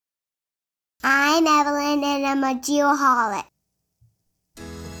I'm Evelyn, and I'm a geoholic.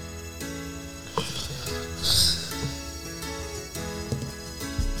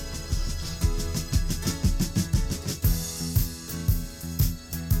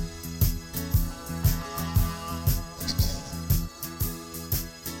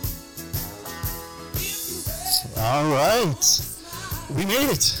 All right. We made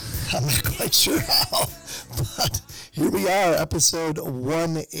it. I'm not quite sure how, but here we are, episode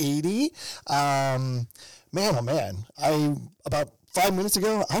 180. Man, oh man. About 5 minutes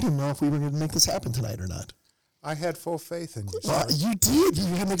ago, I didn't know if we were going to make this happen tonight or not. I had full faith in you. Well, you did.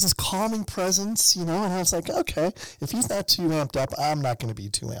 You had this calming presence, and I was like, okay, if he's not too amped up, I'm not going to be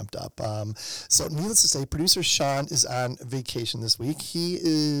too amped up. So needless to say, producer Sean is on vacation this week. He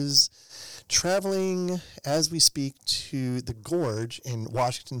is traveling as we speak to the Gorge in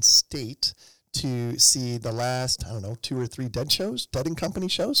Washington State to see the last, 2 or 3 Dead and Company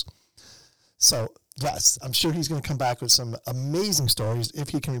shows. So, yes, I'm sure he's going to come back with some amazing stories if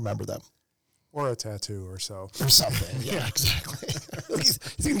he can remember them. Or a tattoo or so. Or something. Yeah, exactly. He's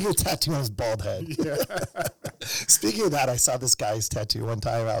going to get a tattoo on his bald head. Yeah. Speaking of that, I saw this guy's tattoo one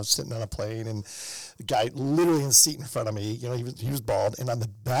time. I was sitting on a plane, and the guy literally in the seat in front of me, he was bald, and on the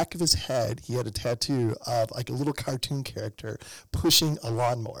back of his head, he had a tattoo of like a little cartoon character pushing a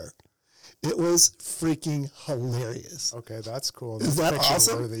lawnmower. It was freaking hilarious. Okay, that's cool. Is that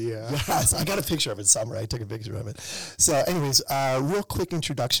awesome? Worthy, yeah. Yes, I got a picture of it somewhere. I took a picture of it. So anyways, real quick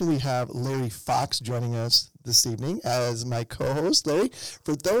introduction. We have Larry Fox joining us this evening as my co-host. Larry,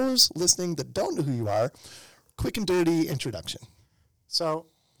 for those listening that don't know who you are, quick and dirty introduction. So,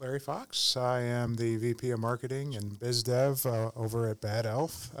 Larry Fox, I am the VP of Marketing and Biz Dev over at Bad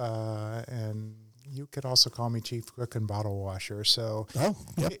Elf, and you could also call me Chief Cook and Bottle Washer. So,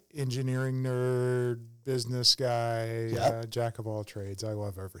 engineering nerd, business guy, jack of all trades. I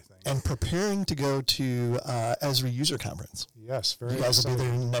love everything. And preparing to go to Esri User Conference. Yes, very You guys excited. will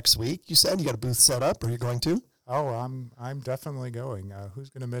be there next week, you said? You got a booth set up? Are you going to? Oh, I'm definitely going. Who's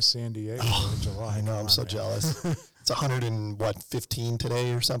going to miss San Diego in July? I know, I'm so jealous. It's 115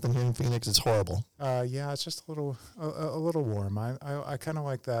 today or something here in Phoenix. It's horrible. Yeah, it's just a little warm. I kind of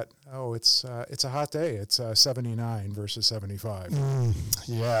like that. Oh, it's a hot day. It's 79 versus 75.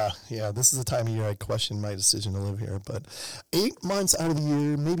 Yeah. This is the time of year I question my decision to live here. But 8 months out of the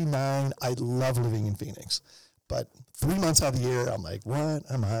year, maybe 9, I love living in Phoenix. But 3 months out of the year, I'm like,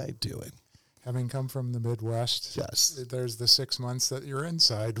 what am I doing? Having come from the Midwest, yes, there's the 6 months that you're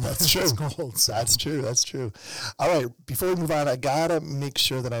inside. That's true. It's cold. So. That's true. All right, before we move on, I got to make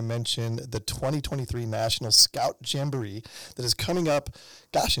sure that I mention the 2023 National Scout Jamboree that is coming up,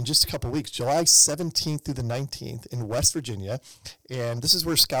 in just a couple of weeks, July 17th through the 19th in West Virginia. And this is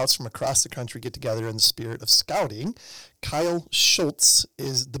where scouts from across the country get together in the spirit of scouting. Kyle Schultz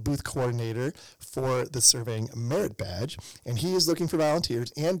is the booth coordinator for the Surveying Merit Badge, and he is looking for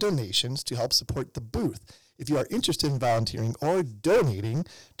volunteers and donations to help support the booth. If you are interested in volunteering or donating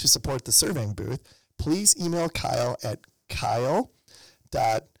to support the surveying booth, please email Kyle at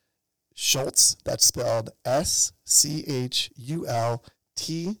kyle.schultze, that's spelled SCHULTZE,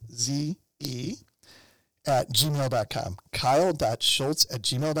 at gmail.com.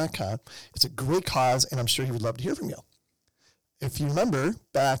 Kyle.schultze@gmail.com. It's a great cause, and I'm sure he would love to hear from you. If you remember,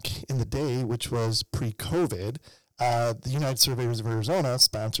 back in the day, which was pre-COVID, the United Surveyors of Arizona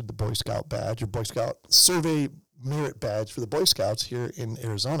sponsored the Boy Scout badge, or Boy Scout Survey Merit Badge for the Boy Scouts here in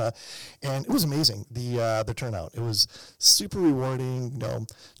Arizona, and it was amazing, the turnout. It was super rewarding,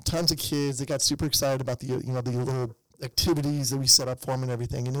 tons of kids. They got super excited about the little activities that we set up for them and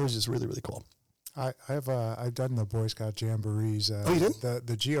everything, and it was just really, really cool. I've done the Boy Scout jamborees. You did?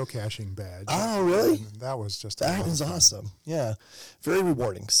 The geocaching badge. Oh, really? And that was just that is awesome. Yeah, very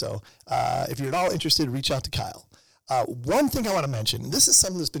rewarding. So if you're at all interested, reach out to Kyle. One thing I want to mention, and this is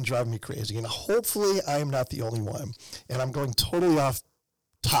something that's been driving me crazy, and hopefully I am not the only one, and I'm going totally off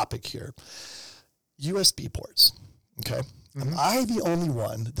topic here. USB ports. Okay, am I the only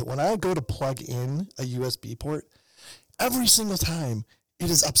one that when I go to plug in a USB port, every single time it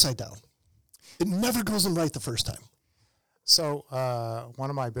is upside down? It never goes in right the first time. So one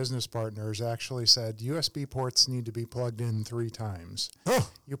of my business partners actually said USB ports need to be plugged in 3 times. Oh.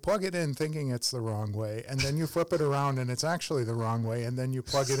 You plug it in thinking it's the wrong way, and then you flip it around and it's actually the wrong way, and then you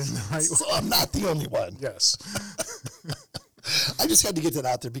plug it in the right way. So I'm not the only one. Yes. I just had to get that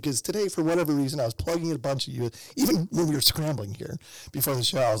out there because today, for whatever reason, I was plugging in a bunch of even when we were scrambling here before the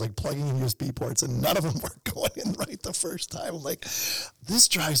show, I was like plugging in USB ports and none of them were going in right the first time. I'm like, this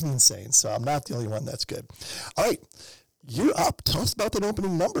drives me insane. So I'm not the only one. That's good. All right. You're up. Tell us about that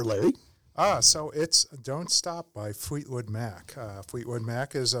opening number, Larry. So it's Don't Stop by Fleetwood Mac. Fleetwood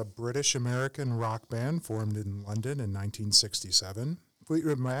Mac is a British-American rock band formed in London in 1967.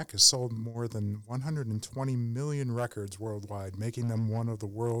 Fleetwood Mac has sold more than 120 million records worldwide, making them one of the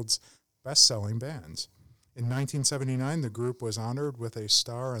world's best-selling bands. In 1979, the group was honored with a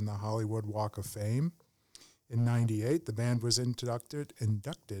star on the Hollywood Walk of Fame. In 98, the band was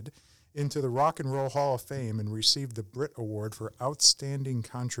inducted into the Rock and Roll Hall of Fame and received the Brit Award for Outstanding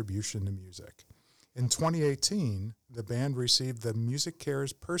Contribution to Music. In 2018, the band received the Music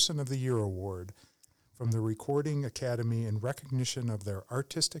Cares Person of the Year Award from the Recording Academy in recognition of their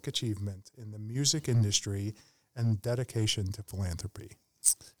artistic achievement in the music industry and dedication to philanthropy.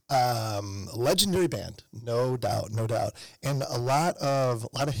 Legendary band, no doubt. And a lot of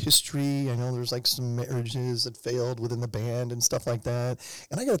history. I know there's like some marriages that failed within the band and stuff like that.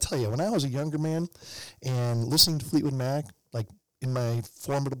 And I got to tell you, when I was a younger man and listening to Fleetwood Mac, like in my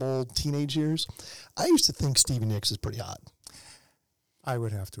formidable teenage years, I used to think Stevie Nicks is pretty hot. I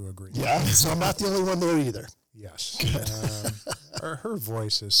would have to agree. Yeah, so I'm not the only one there either. Yes. Her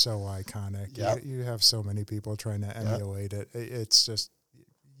voice is so iconic. Yep. You have so many people trying to emulate it. It's just,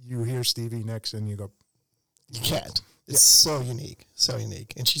 you hear Stevie Nicks and you go, you can't. It's so unique.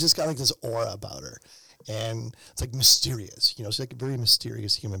 And she's just got like this aura about her. And it's like mysterious. She's like a very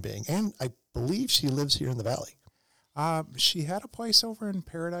mysterious human being. And I believe she lives here in the Valley. She had a place over in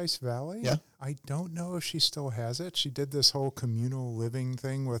Paradise Valley. Yeah. I don't know if she still has it. She did this whole communal living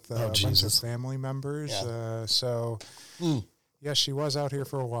thing with a bunch of family members. Yeah. Yeah, she was out here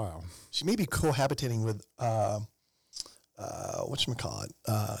for a while. She may be cohabitating with, whatchamacallit,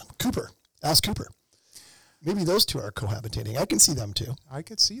 Cooper, Alice Cooper. Maybe those two are cohabitating. I can see them too. I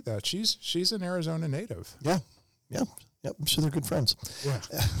could see that. She's an Arizona native. Yeah. I'm sure they're good friends. Yeah.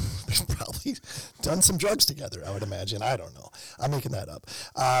 They've probably done some drugs together, I would imagine. I don't know. I'm making that up.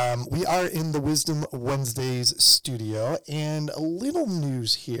 We are in the Wisdom Wednesdays studio, and a little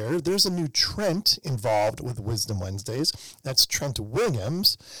news here. There's a new Trent involved with Wisdom Wednesdays. That's Trent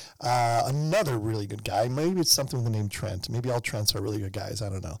Williams, another really good guy. Maybe it's something with the name Trent. Maybe all Trents are really good guys. I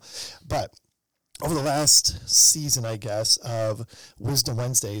don't know. But over the last season, I guess, of Wisdom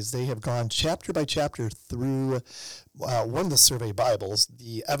Wednesdays, they have gone chapter by chapter through one of the survey Bibles,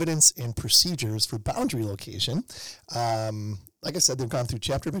 the evidence and procedures for boundary location. Like I said, they've gone through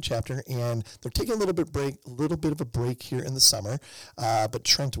chapter by chapter, and they're taking a little bit of a break here in the summer. But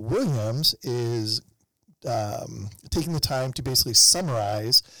Trent Williams is taking the time to basically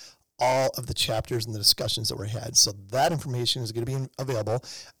summarize all of the chapters and the discussions that were had. So that information is going to be available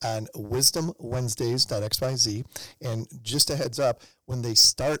on wisdomwednesdays.xyz. And just a heads up, when they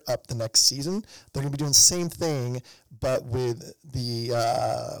start up the next season, they're going to be doing the same thing, but with the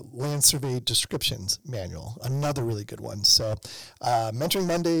land survey descriptions manual, another really good one. So Mentoring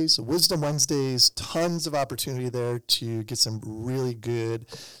Mondays, Wisdom Wednesdays, tons of opportunity there to get some really good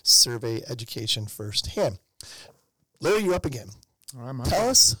survey education firsthand. Larry, you're up again. Tell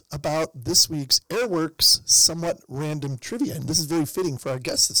us about this week's Airworks somewhat random trivia, and this is very fitting for our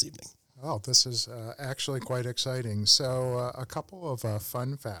guest this evening. Oh, this is actually quite exciting. So a couple of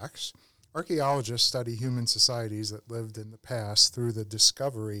fun facts. Archaeologists study human societies that lived in the past through the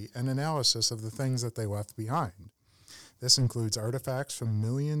discovery and analysis of the things that they left behind. This includes artifacts from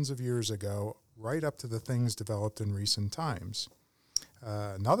millions of years ago right up to the things developed in recent times.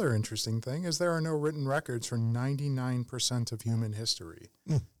 Another interesting thing is there are no written records for 99% of human history.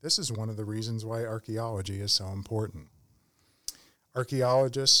 This is one of the reasons why archaeology is so important.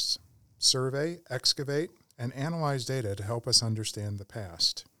 Archaeologists survey, excavate, and analyze data to help us understand the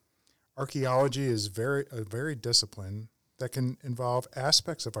past. Archaeology is a very discipline that can involve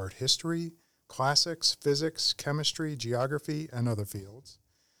aspects of art history, classics, physics, chemistry, geography, and other fields.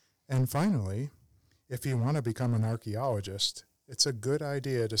 And finally, if you want to become an archaeologist, it's a good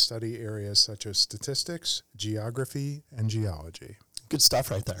idea to study areas such as statistics, geography, and geology. Good stuff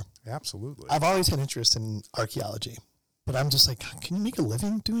right there. Absolutely. I've always had interest in archaeology, but I'm just like, can you make a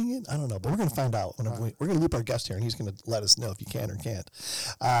living doing it? I don't know, but we're going to find out. We're going to loop our guest here, and he's going to let us know if you can or can't.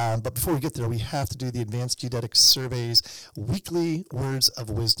 But before we get there, we have to do the Advanced Geodetic Survey's weekly Words of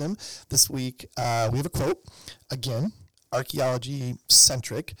Wisdom. This week, we have a quote, again,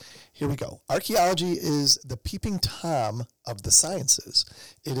 archaeology-centric. Here we go. Archaeology is the peeping Tom of the sciences.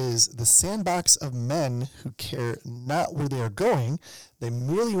 It is the sandbox of men who care not where they are going. They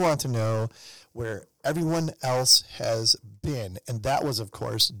merely want to know where everyone else has been. And that was, of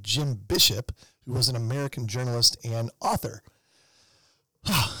course, Jim Bishop, who was an American journalist and author.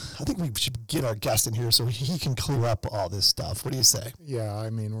 I think we should get our guest in here so he can clear up all this stuff. What do you say? Yeah,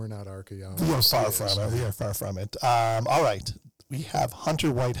 I mean, we're not archaeologists. We are far from it. All right. we have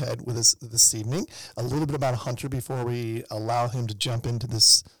Hunter Whitehead with us this evening. A little bit about Hunter before we allow him to jump into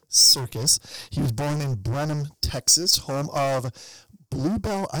this circus. He was born in Brenham, Texas, home of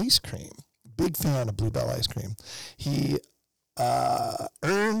Bluebell ice cream. Big fan of Bluebell ice cream. He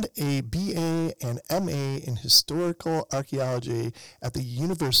earned a BA and MA in historical archaeology at the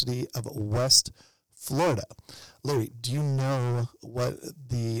University of West Florida. Larry, do you know what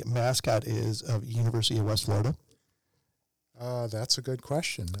the mascot is of University of West Florida? That's a good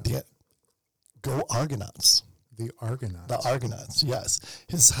question. Go Argonauts. The Argonauts. The Argonauts, yes.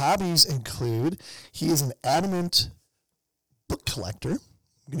 His hobbies include he is an adamant book collector.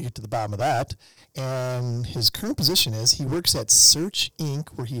 I'm going to get to the bottom of that. And his current position is he works at Search Inc.,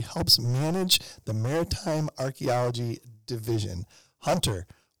 where he helps manage the Maritime Archaeology Division. Hunter,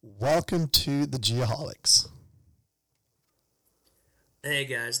 welcome to the Geoholics. Hey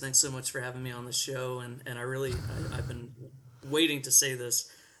guys, thanks so much for having me on the show. And I've been waiting to say this.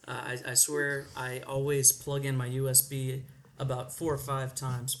 I swear I always plug in my USB about 4 or 5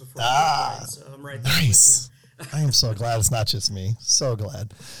 times before I play, so I'm right there Nice. with you. I am so glad it's not just me. So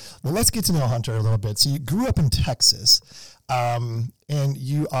glad. Well, let's get to know Hunter a little bit. So you grew up in Texas, and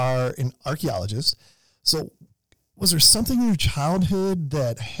you are an archaeologist. So was there something in your childhood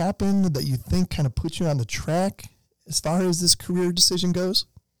that happened that you think kind of put you on the track as far as this career decision goes?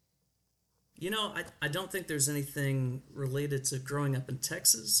 You know, I don't think there's anything related to growing up in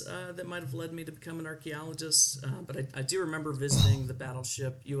Texas that might have led me to become an archaeologist, but I do remember visiting the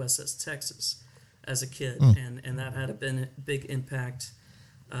battleship USS Texas as a kid, and that had a big impact.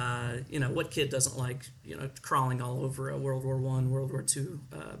 What kid doesn't like, crawling all over a World War I, World War II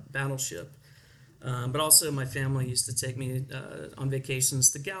battleship? But also my family used to take me on vacations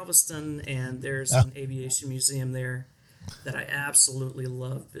to Galveston, and there's an aviation museum there that I absolutely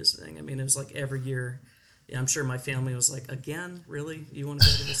love visiting. I mean, it was like every year. Yeah, I'm sure my family was like, again, really? You want to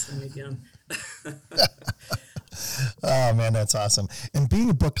go to this thing again? Oh, man, that's awesome. And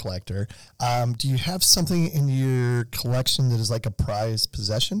being a book collector, do you have something in your collection that is like a prized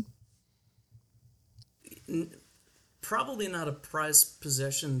possession? Probably not a prized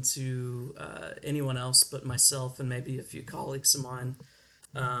possession to anyone else but myself and maybe a few colleagues of mine.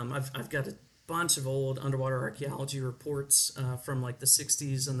 I've got a bunch of old underwater archaeology reports from like the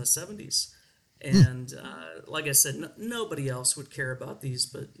 60s and the 70s. And like I said, nobody else would care about these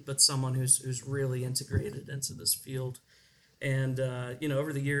but someone who's really integrated into this field. And,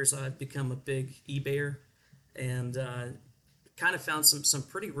 over the years, I've become a big eBayer and kind of found some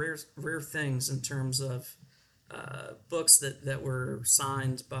pretty rare things in terms of books that were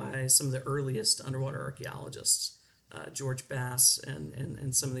signed by some of the earliest underwater archaeologists, George Bass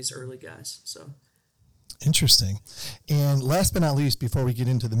and some of these early guys. So Interesting. And last but not least, before we get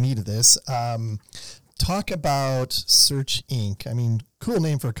into the meat of this, talk about Search Inc. I mean, cool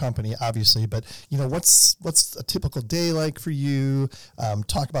name for a company, obviously, but what's a typical day like for you?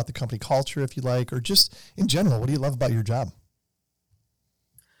 Talk about the company culture, if you like, or just in general, what do you love about your job?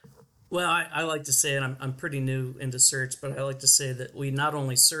 Well, I like to say, and I'm pretty new into search, but I like to say that we not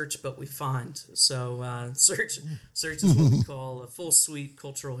only search, but we find. So search is what we call a full suite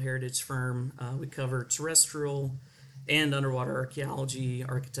cultural heritage firm. We cover terrestrial and underwater archaeology,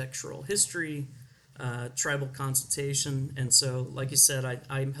 architectural history, tribal consultation. And so, like you said,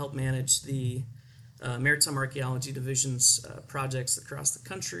 I help manage the Maritime Archaeology Division's projects across the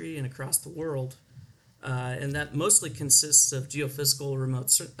country and across the world. And that mostly consists of geophysical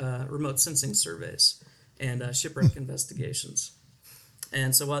remote sensing surveys and shipwreck investigations.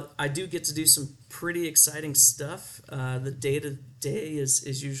 And so I do get to do some pretty exciting stuff. The day-to-day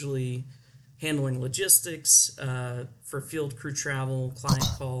is usually handling logistics for field crew travel, client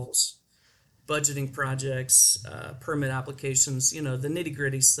calls, budgeting projects, permit applications, the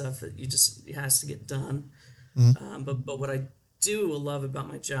nitty-gritty stuff that it has to get done. But what I do love about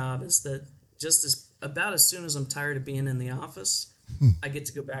my job is that about as soon as I'm tired of being in the office, I get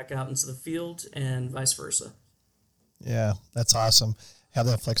to go back out into the field and vice versa. Yeah, that's awesome. Have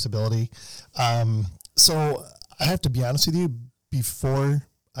that flexibility. So I have to be honest with you, before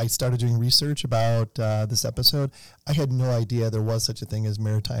I started doing research about this episode, I had no idea there was such a thing as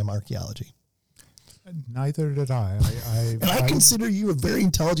maritime archaeology. Neither did I. I consider you a very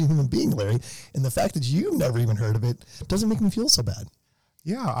intelligent human being, Larry, and the fact that you've never even heard of it doesn't make me feel so bad.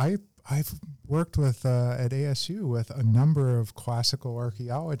 Yeah, I've worked with at ASU with a number of classical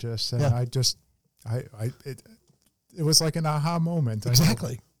archaeologists, and it was like an aha moment.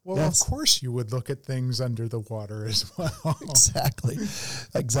 Exactly. Well, yes. Of course you would look at things under the water as well.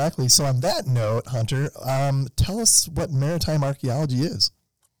 Exactly. So on that note, Hunter, tell us what maritime archaeology is.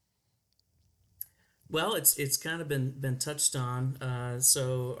 Well, it's kind of been touched on.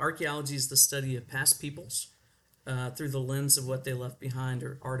 So archaeology is the study of past peoples through the lens of what they left behind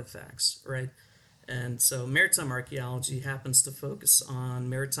or artifacts, right? And so maritime archaeology happens to focus on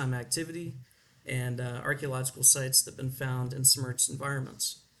maritime activity and archaeological sites that have been found in submerged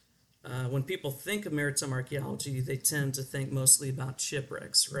environments. When people think of maritime archaeology, they tend to think mostly about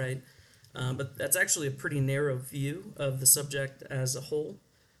shipwrecks, right? But that's actually a pretty narrow view of the subject as a whole,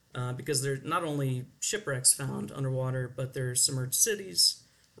 because there are not only shipwrecks found underwater, but there's submerged cities,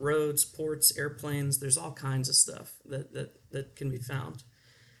 roads, ports, airplanes. There's all kinds of stuff that can be found.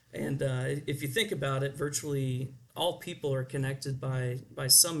 And if you think about it, virtually all people are connected by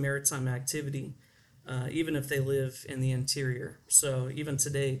some maritime activity, even if they live in the interior. So even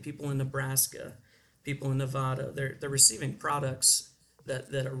today, people in Nebraska, people in Nevada, they're receiving products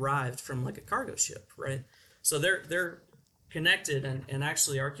that arrived from like a cargo ship, right? So they're connected, and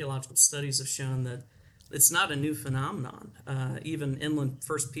actually archaeological studies have shown that it's not a new phenomenon. Even inland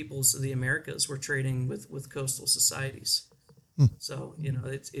first peoples of the Americas were trading with coastal societies. So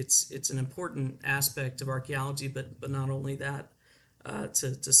it's an important aspect of archaeology, but not only that,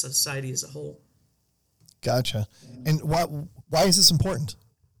 to society as a whole. Gotcha. And why is this important?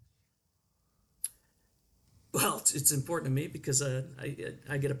 Well, it's important to me because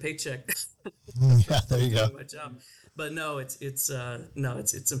I get a paycheck. Yeah, there you go. Doing my job. But no, it's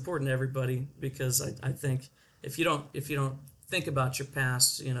important to everybody, because I think if you don't think about your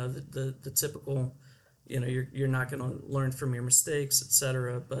past, the typical, you're not going to learn from your mistakes,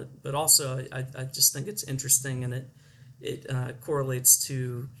 etc. But also I just think it's interesting, and it correlates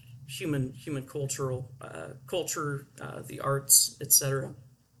to human culture, the arts, etc.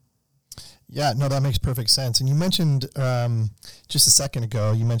 Yeah, no, that makes perfect sense. And you mentioned just a second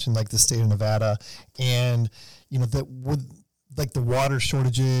ago, you mentioned like the state of Nevada, and that with like the water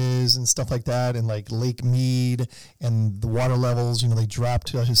shortages and stuff like that, and like Lake Mead and the water levels, they dropped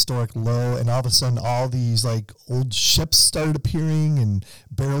to a historic low, and all of a sudden all these like old ships started appearing and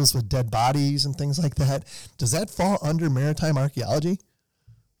barrels with dead bodies and things like that. Does that fall under maritime archaeology?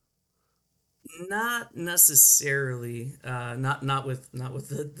 Not necessarily. Not with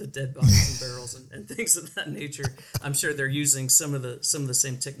the dead bodies and barrels and things of that nature. I'm sure they're using some of the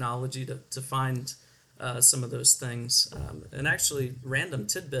same technology to find some of those things. And actually, random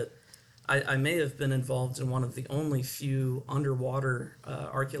tidbit, I may have been involved in one of the only few underwater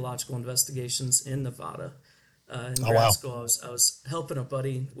archaeological investigations in Nevada. In grad school, I was helping a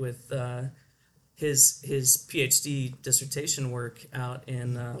buddy with his PhD dissertation work out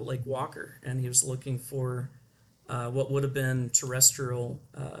in Lake Walker, and he was looking for what would have been terrestrial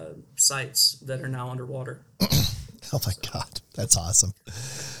sites that are now underwater. Oh my God, that's awesome.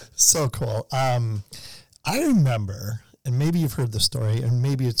 So cool. I remember, and maybe you've heard the story, and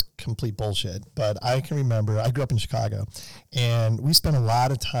maybe it's complete bullshit, but I can remember, I grew up in Chicago, and we spent a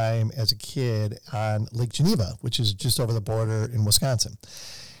lot of time as a kid on Lake Geneva, which is just over the border in Wisconsin.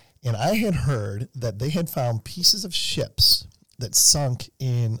 And I had heard that they had found pieces of ships that sunk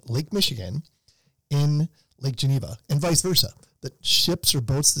in Lake Michigan in Lake Geneva, and vice versa. That ships or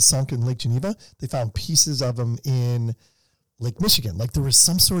boats that sunk in Lake Geneva, they found pieces of them in Lake Michigan. Like there was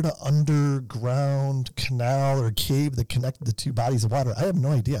some sort of underground canal or cave that connected the two bodies of water. I have no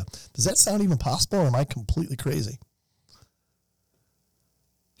idea. Does that sound even possible, or am I completely crazy?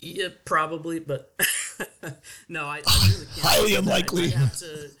 Yeah, probably, but no, I really can't. Highly unlikely.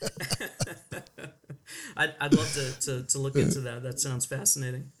 I'd love to look into that. That sounds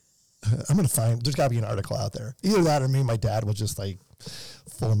fascinating. I'm going to find, there's got to be an article out there. Either that or me, my dad was just like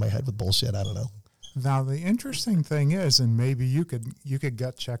filling my head with bullshit. I don't know. Now, the interesting thing is, and maybe you could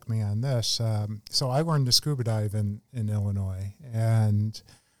gut check me on this. So I learned to scuba dive in Illinois, and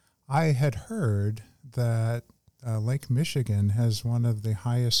I had heard that Lake Michigan has one of the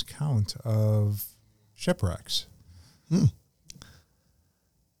highest count of shipwrecks.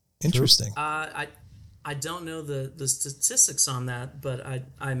 Interesting. I don't know the statistics on that, but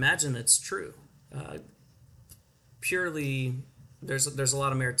I imagine it's true. Purely, there's a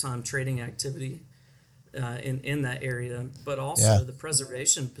lot of maritime trading activity in that area, but also the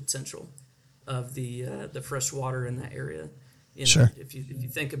preservation potential of the fresh water in that area. Sure. If you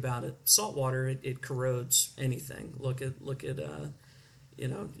think about it, salt water it corrodes anything. Look at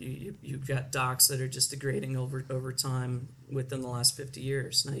you've got docks that are just degrading over time within the last 50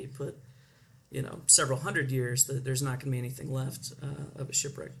 years. Now you put several hundred years, there's not going to be anything left of a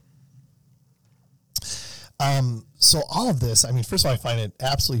shipwreck. So all of this, I mean, first of all, I find it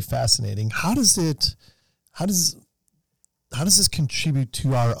absolutely fascinating. How does this contribute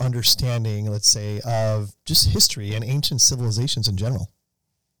to our understanding, let's say, of just history and ancient civilizations in general?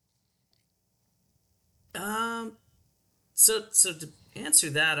 Um, so to answer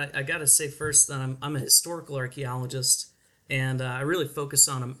that, I got to say first that I'm a historical archaeologist, and I really focus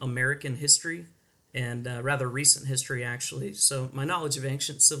on American history and rather recent history, actually. So my knowledge of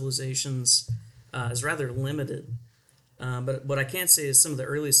ancient civilizations is rather limited. But what I can say is some of the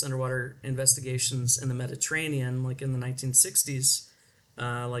earliest underwater investigations in the Mediterranean, like in the 1960s,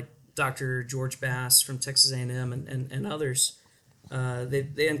 like Dr. George Bass from Texas A&M and others,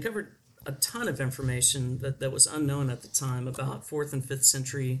 they uncovered a ton of information that was unknown at the time about fourth and fifth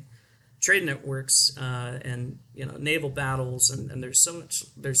century trade networks and naval battles, and there's so much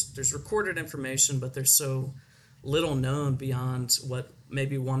there's recorded information, but there's so little known beyond what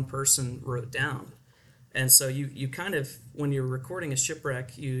maybe one person wrote down. And so you kind of, when you're recording a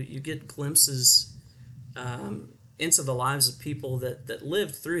shipwreck, you get glimpses into the lives of people that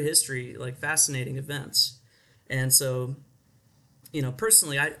lived through history, like fascinating events. And so,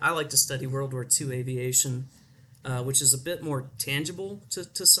 personally, I like to study World War II aviation, which is a bit more tangible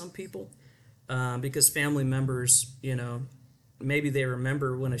to some people because family members, maybe they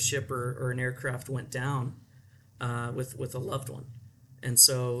remember when a ship or an aircraft went down with a loved one. And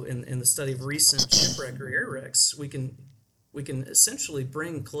so in the study of recent shipwreck or air wrecks, we can essentially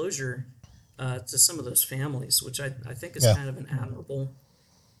bring closure to some of those families, which I think is Yeah. kind of an admirable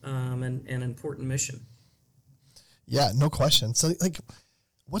and important mission. Yeah, no question. So, like,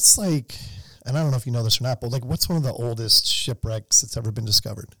 what's like, and I don't know if you know this or not, but like, what's one of the oldest shipwrecks that's ever been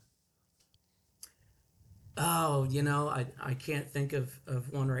discovered? Oh, I can't think of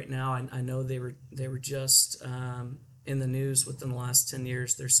one right now. I know they were just in the news within the last 10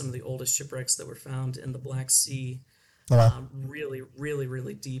 years. There's some of the oldest shipwrecks that were found in the Black Sea. Oh, wow. Really, really,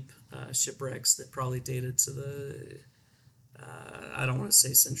 really deep shipwrecks that probably dated to the I don't want to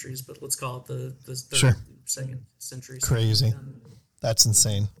say centuries, but let's call it the third, Sure. second century. Crazy. That's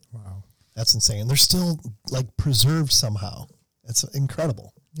insane. Wow. That's insane. They're still like preserved somehow. It's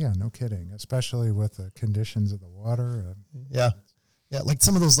incredible. Yeah, no kidding. Especially with the conditions of the water. Yeah. Yeah. Like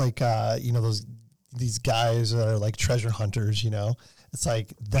some of those, like, these guys that are like treasure hunters, it's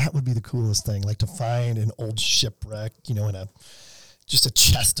like, that would be the coolest thing. Like to find an old shipwreck, in just a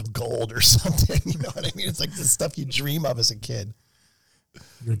chest of gold or something. You know what I mean? It's like the stuff you dream of as a kid.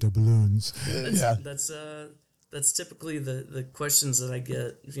 Your doubloons. Yeah. That's typically the questions that I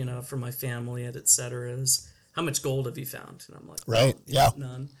get, from my family and et cetera, is how much gold have you found? And I'm like, Right. well, Yeah.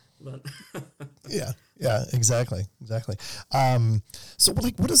 none. But Yeah. Yeah. Exactly. Exactly. So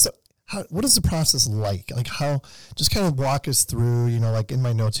like, what is the process like? Like how, just kind of walk us through, like in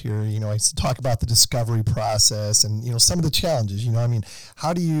my notes here, I talk about the discovery process and, some of the challenges, I mean,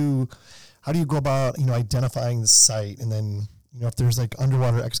 how do you go about, identifying the site and then, if there's like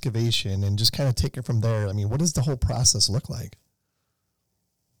underwater excavation and just kind of take it from there. I mean, what does the whole process look like?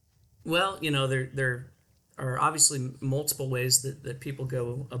 well, there are obviously multiple ways that people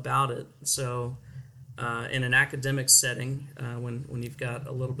go about it. So in an academic setting, when you've got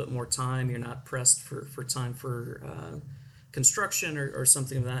a little bit more time, you're not pressed for time for construction or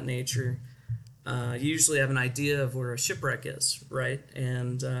something of that nature. You usually have an idea of where a shipwreck is, right?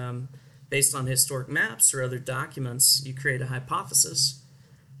 And based on historic maps or other documents, you create a hypothesis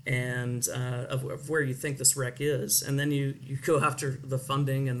and of where you think this wreck is, and then you go after the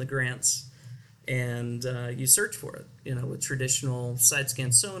funding and the grants, and you search for it. With traditional side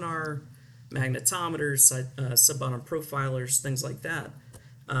scan sonar, magnetometers, sub-bottom profilers, things like that.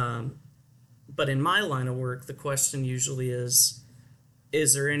 But in my line of work, the question usually is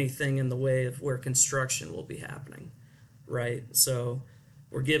there anything in the way of where construction will be happening, right? So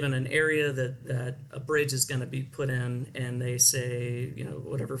we're given an area that a bridge is going to be put in, and they say,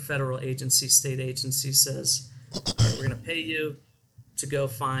 whatever federal agency, state agency says, all right, we're going to pay you to go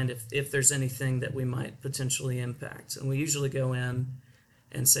find if there's anything that we might potentially impact. And we usually go in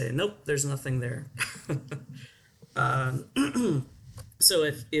and say, nope, there's nothing there. So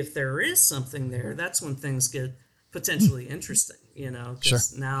if there is something there, that's when things get potentially interesting,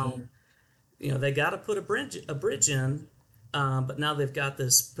 because Sure. now, they got to put a bridge in, but now they've got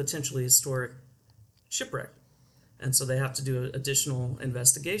this potentially historic shipwreck, and so they have to do additional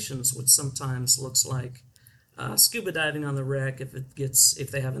investigations, which sometimes looks like scuba diving on the wreck.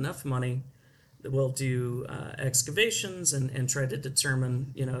 If they have enough money, we'll do excavations and try to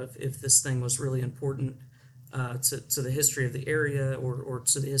determine, if this thing was really important to the history of the area or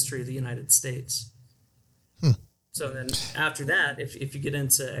to the history of the United States. So then after that, if you get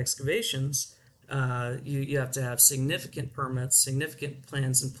into excavations, you have to have significant permits, significant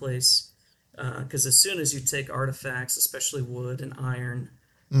plans in place, because as soon as you take artifacts, especially wood and iron,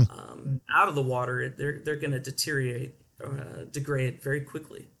 out of the water, they're going to degrade very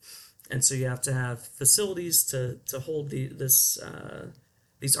quickly. And so you have to have facilities to hold these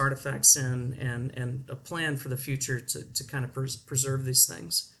artifacts in, and a plan for the future to kind of preserve these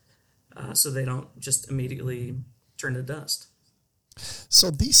things, so they don't just immediately turn to dust. So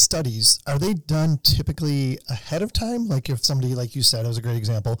these studies, are they done typically ahead of time? Like if somebody, like you said, it was a great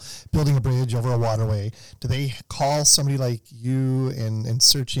example, building a bridge over a waterway, do they call somebody like you and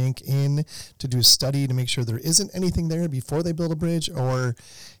Search Inc. in to do a study to make sure there isn't anything there before they build a bridge? Or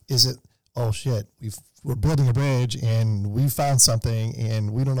is it, oh shit, we're building a bridge and we found something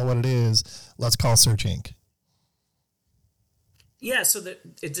and we don't know what it is, let's call Search Inc.? Yeah, so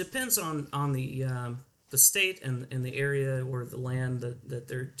it depends on the state and the area or the land that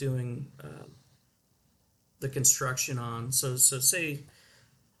they're doing the construction on. So say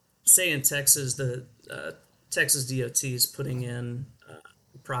in Texas, the Texas DOT is putting in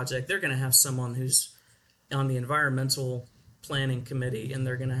a project. They're going to have someone who's on the environmental planning committee, and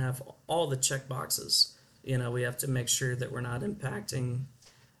they're going to have all the check boxes. We have to make sure that we're not impacting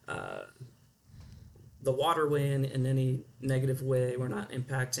the waterway in any negative way. We're not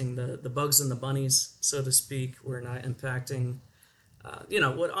impacting the bugs and the bunnies, so to speak. We're not impacting,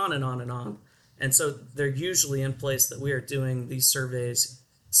 what, on and on and on. And so they're usually in place that we are doing these surveys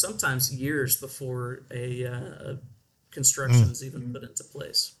sometimes years before a construction is even put into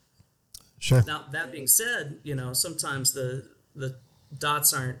place. Sure. Now, that being said, sometimes the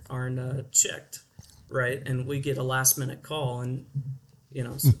dots aren't checked, right? And we get a last minute call, and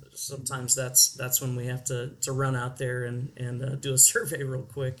sometimes that's when we have to run out there and do a survey real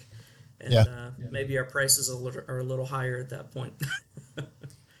quick, and maybe our prices are a little higher at that point.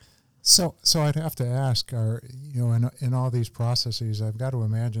 So I'd have to ask, in all these processes, I've got to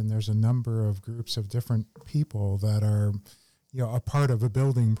imagine there's a number of groups of different people that are, a part of a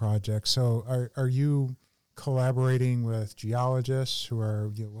building project. So are you collaborating with geologists who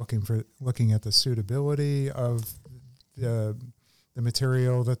are looking at the suitability of the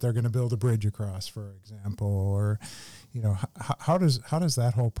material that they're going to build a bridge across, for example, or how does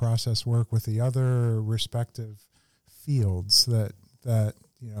that whole process work with the other respective fields that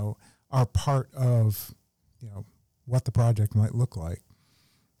are part of what the project might look like?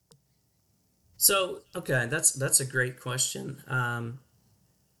 So, okay, that's a great question.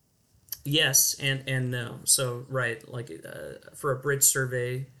 Yes and no. So, right, like for a bridge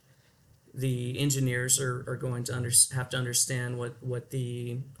survey, the engineers are going to have to understand what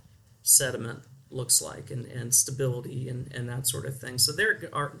the sediment looks like, and stability and that sort of thing. So they're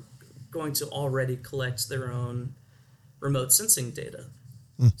are going to already collect their own remote sensing data.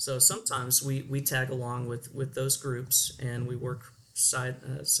 So sometimes we tag along with those groups, and we work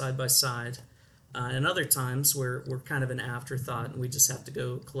side by side. And other times we're kind of an afterthought, and we just have to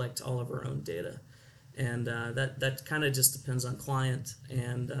go collect all of our own data. And that kind of just depends on client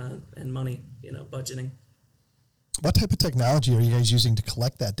and money, budgeting. What type of technology are you guys using to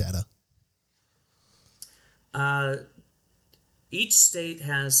collect that data? Each state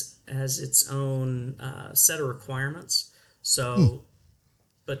has its own set of requirements. So,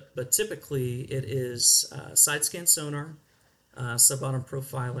 but typically it is side scan sonar, sub-bottom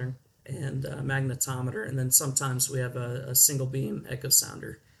profiler, and magnetometer, and then sometimes we have a single beam echo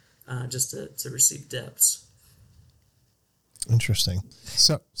sounder, just to receive depths. Interesting.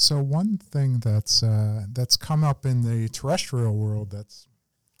 So one thing that's come up in the terrestrial world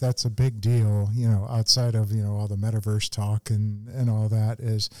that's a big deal, outside of all the metaverse talk and all that,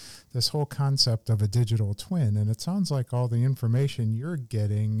 is this whole concept of a digital twin. And it sounds like all the information you're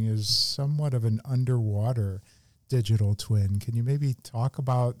getting is somewhat of an underwater digital twin. Can you maybe talk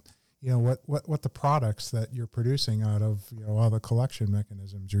about what the products that you're producing out of all the collection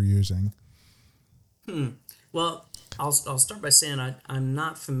mechanisms you're using? Well, I'll start by saying I'm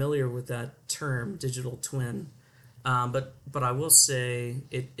not familiar with that term, digital twin, but I will say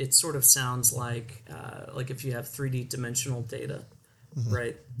it sort of sounds like if you have 3D dimensional data,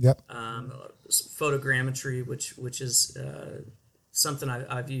 right? Yep. Photogrammetry, which is something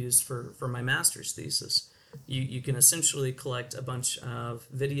I've used for my master's thesis. You can essentially collect a bunch of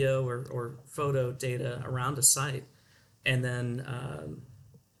video or photo data around a site, and then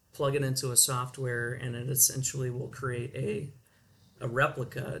plug it into a software, and it essentially will create a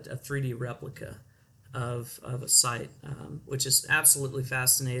replica, a 3D replica of a site, which is absolutely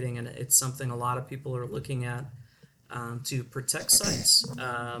fascinating, and it's something a lot of people are looking at to protect sites,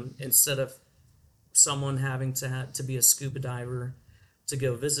 instead of someone having to be a scuba diver to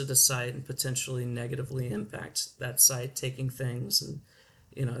go visit a site and potentially negatively impact that site, taking things, and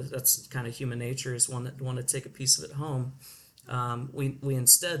that's kind of human nature, is want to take a piece of it home. We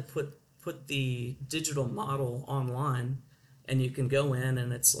instead put the digital model online, and you can go in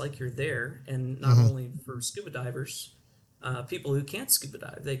and it's like you're there. And not only for scuba divers, people who can't scuba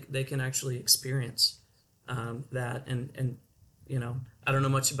dive, they can actually experience that. And I don't know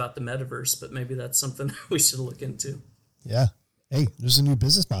much about the metaverse, but maybe that's something we should look into. Yeah. Hey, there's a new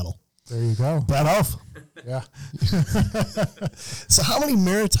business model. There you go. Brad Elf. Yeah. So how many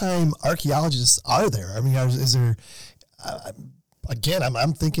maritime archaeologists are there? I mean, is there, again,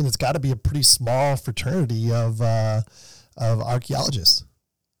 I'm thinking it's got to be a pretty small fraternity of archaeologists.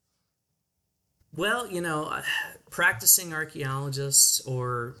 Well, practicing archaeologists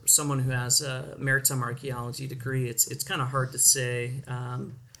or someone who has a maritime archaeology degree, it's kind of hard to say.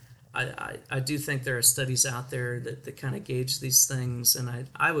 I do think there are studies out there that kind of gauge these things, and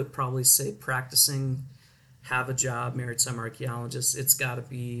I would probably say practicing, have a job, maritime archaeologist, it's got to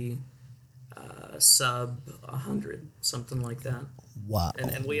be sub 100, something like that. Wow,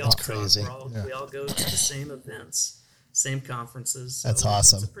 and we that's all crazy. We all go to the same events, same conferences. So that's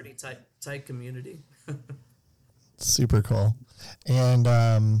awesome. It's a pretty tight community. Super cool. And,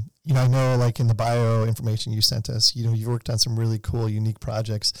 I know like in the bio information you sent us, you've worked on some really cool, unique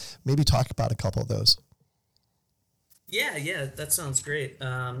projects. Maybe talk about a couple of those. Yeah, that sounds great.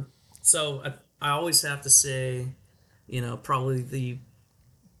 So I always have to say, probably the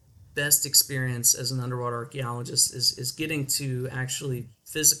best experience as an underwater archaeologist is getting to actually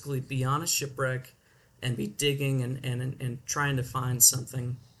physically be on a shipwreck and be digging and trying to find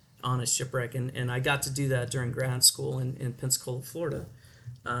something on a shipwreck. And I got to do that during grad school in Pensacola, Florida,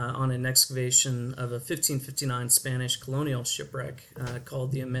 on an excavation of a 1559 Spanish colonial shipwreck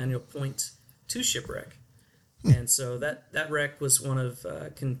called the Emmanuel Point II shipwreck. And so that wreck was one of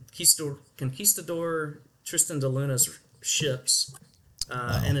Conquistador Tristan de Luna's ships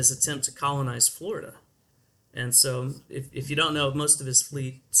in his attempt to colonize Florida. And so if you don't know, most of his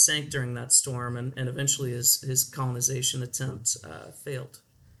fleet sank during that storm, and eventually his colonization attempt failed.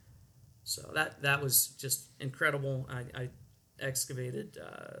 So that was just incredible. I excavated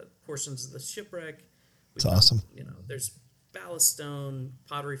portions of the shipwreck. It's awesome. There's ballast stone,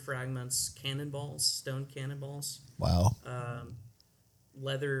 pottery fragments, cannonballs, stone cannonballs. Wow.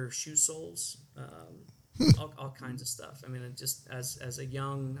 Leather shoe soles, all kinds of stuff. I mean, just as a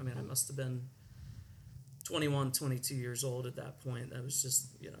young, I must have been 21, 22 years old at that point. That was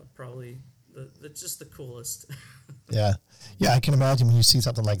just, probably just the coolest. Yeah. I can imagine when you see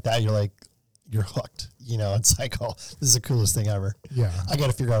something like that, you're hooked. It's like, oh, this is the coolest thing ever. Yeah. I got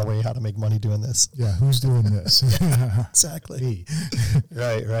to figure out a way how to make money doing this. Yeah. Who's doing this? Exactly.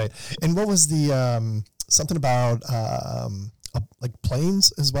 Right. And what was the, something about, like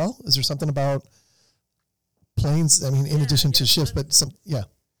planes as well? Is there something about planes? I mean, in addition to ships, but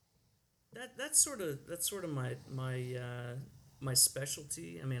That's sort of my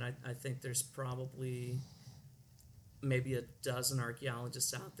specialty. I mean, I think there's probably maybe a dozen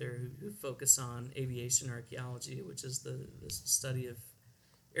archaeologists out there who focus on aviation archaeology, which is the study of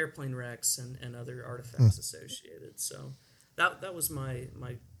airplane wrecks and other artifacts associated. So that was my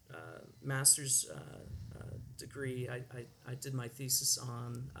master's degree. I did my thesis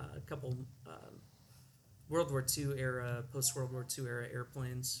on a couple World War II era, post World War II era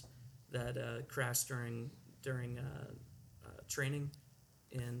airplanes that crashed during training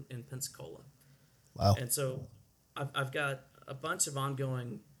in Pensacola. Wow. And so I've got a bunch of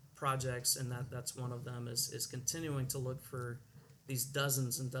ongoing projects, and that's one of them is continuing to look for these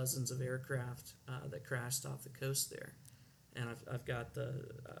dozens and dozens of aircraft that crashed off the coast there. And I've got the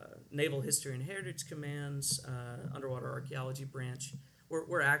Naval History and Heritage Command's Underwater Archaeology Branch.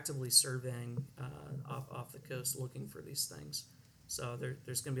 We're actively surveying off the coast looking for these things. So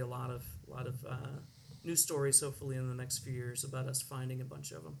there's going to be a lot of news stories hopefully in the next few years about us finding a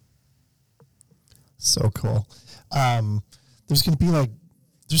bunch of them. So cool. There's going to be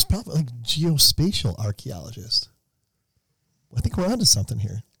there's probably geospatial archaeologists. I think we're onto something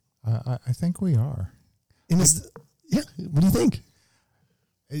here. I think we are. And what do you think?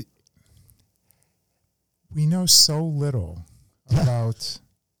 We know so little about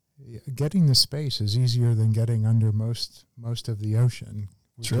getting to space is easier than getting under most of the ocean.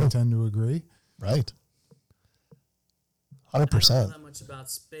 Would you tend to agree? Right. 100%. I don't know that much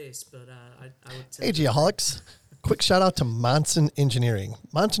about space, but I would. Hey, Geoholics. Quick shout out to Monson Engineering.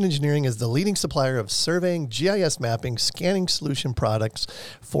 Monson Engineering is the leading supplier of surveying, GIS mapping, scanning solution products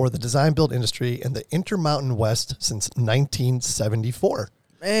for the design build industry in the Intermountain West since 1974.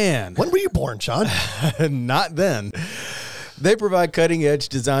 Man. When were you born, Sean? Not then. They provide cutting-edge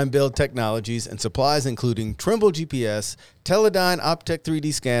design-build technologies and supplies including Trimble GPS, Teledyne Optech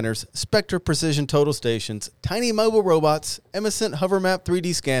 3D scanners, Spectra Precision Total Stations, Tiny Mobile Robots, Emescent HoverMap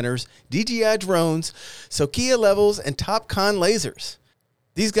 3D scanners, DJI drones, Sokia levels, and TopCon lasers.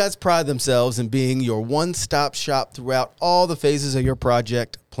 These guys pride themselves in being your one-stop shop throughout all the phases of your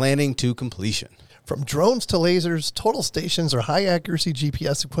project, planning to completion. From drones to lasers, total stations, or high-accuracy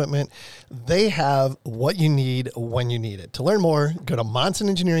GPS equipment, they have what you need when you need it. To learn more, go to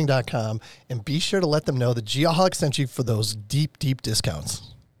monsonengineering.com and be sure to let them know that Geoholic sent you for those deep, deep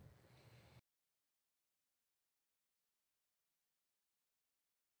discounts.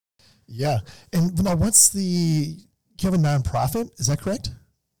 Yeah. And now you have a nonprofit, is that correct?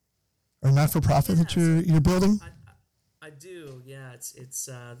 Or not-for-profit that you're building? I do, yeah. It's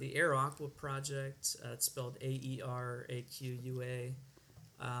the Air Aqua Project. It's spelled AERAQUA.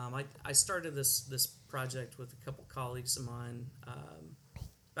 I started this project with a couple colleagues of mine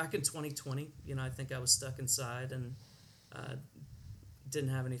back in 2020. I think I was stuck inside and didn't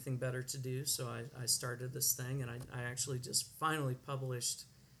have anything better to do, so I started this thing, and I actually just finally published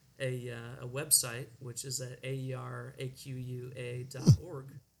a website, which is at aeraqua.org.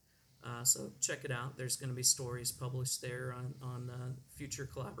 So check it out. There's going to be stories published there on future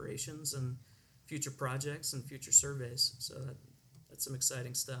collaborations and future projects and future surveys. So that's some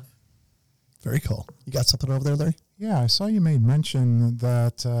exciting stuff. Very cool. You got something over there, Larry? Yeah, I saw you made mention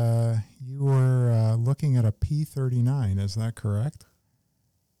that you were looking at a P39. Is that correct?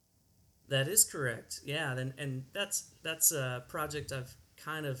 That is correct. Yeah, and that's a project I've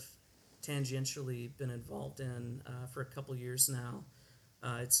kind of tangentially been involved in for a couple years now.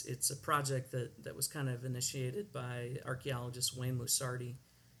 It's a project that was kind of initiated by archaeologist Wayne Lusardi,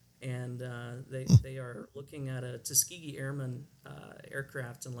 and they are looking at a Tuskegee Airman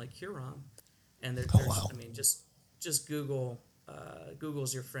aircraft in Lake Huron, and there's wow. I mean just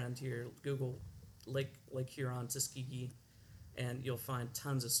Google's your friend here. Google Lake Huron Tuskegee, and you'll find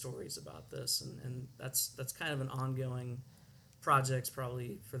tons of stories about this, and that's kind of an ongoing project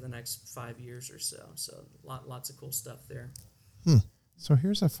probably for the next 5 years or so. So lots of cool stuff there. So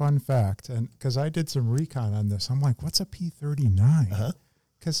here's a fun fact, and because I did some recon on this, I'm like, what's a P39?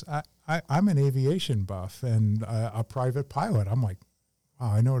 Because I'm an aviation buff and a private pilot. I'm like,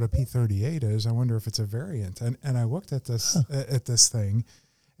 wow, I know what a P38 is. I wonder if it's a variant. And I looked at this at this thing,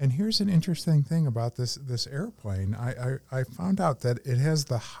 and here's an interesting thing about this airplane. I found out that it has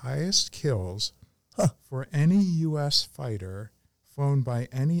the highest kills for any U.S. fighter flown by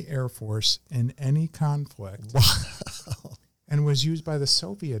any Air Force in any conflict. Wow. And was used by the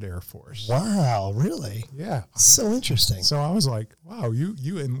Soviet Air Force. Wow, really? Yeah. So interesting. So I was like, wow, you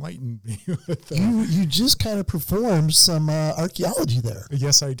enlightened me with that. You just kind of performed some archaeology there.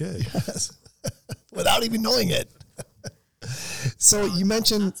 Yes, I did. Yes. Without even knowing it. So you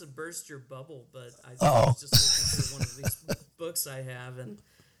mentioned... Not to burst your bubble, but I was just looking for one of these books I have, and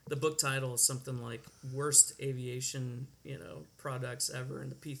the book title is something like "Worst Aviation, Products Ever,"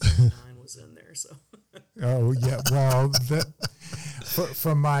 and the P39 was in there. So. Oh yeah, well,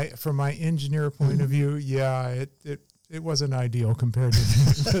 from my engineer point of view, yeah, it wasn't ideal compared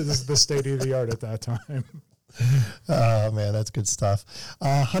to the state of the art at that time. Oh man, that's good stuff.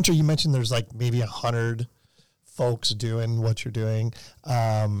 Hunter, you mentioned there's like maybe 100 folks doing what you're doing.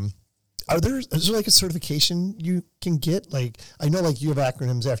 Is there like a certification you can get? Like, I know like you have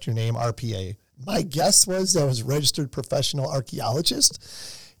acronyms after your name, RPA. My guess was that was Registered Professional Archaeologist.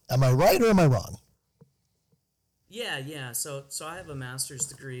 Am I right or am I wrong? Yeah. So I have a master's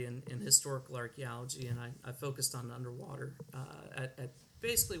degree in historical archaeology, and I focused on underwater at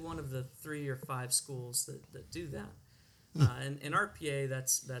basically one of the 3 or 5 schools that do that. And RPA,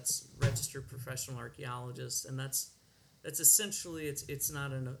 that's Registered Professional Archaeologist, and that's essentially it's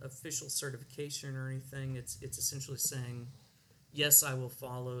not an official certification or anything. It's essentially saying, yes, I will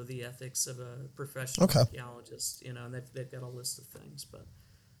follow the ethics of a professional archaeologist. And they've got a list of things, but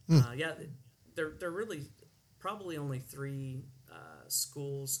they're really probably only 3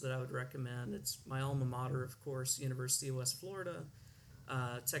 schools that I would recommend. It's my alma mater, of course, University of West Florida.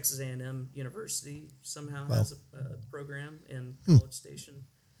 Texas A&M University somehow has a program in College Station,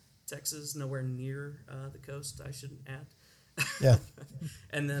 Texas, nowhere near the coast, I should add. Yeah.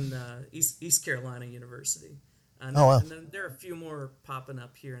 And then East Carolina University. And then there are a few more popping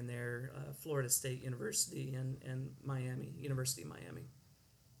up here and there, Florida State University and Miami, University of Miami.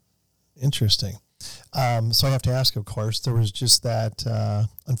 Interesting. So I have to ask, of course, there was just that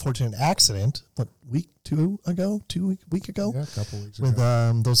unfortunate accident, week ago? Yeah, a couple weeks ago. With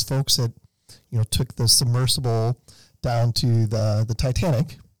those folks that, took the submersible down to the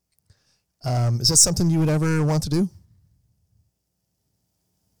Titanic. Is that something you would ever want to do?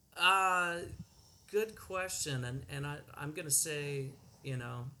 Good question, and I'm gonna say,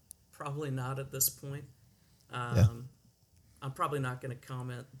 probably not at this point. Yeah. I'm probably not going to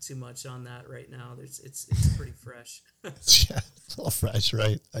comment too much on that right now. It's pretty fresh. Yeah, it's all fresh,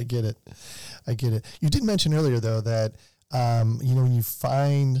 right? I get it. You did mention earlier, though, that when you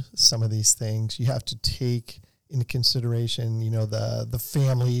find some of these things, you have to take into consideration, the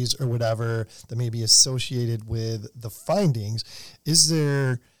families or whatever that may be associated with the findings. Is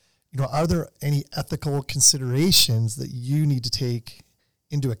there, are there any ethical considerations that you need to take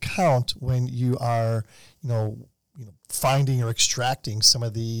into account when you are, finding or extracting some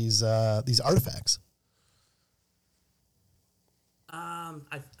of these artifacts?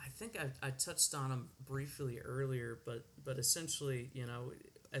 I think I touched on them briefly earlier, but essentially,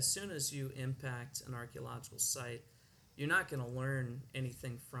 as soon as you impact an archaeological site, you're not going to learn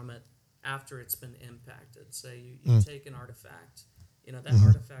anything from it after it's been impacted. Say you take an artifact, that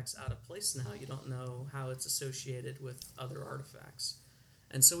artifact's out of place now. You don't know how it's associated with other artifacts.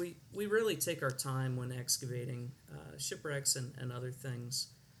 And so we really take our time when excavating shipwrecks and other things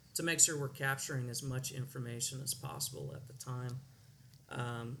to make sure we're capturing as much information as possible at the time.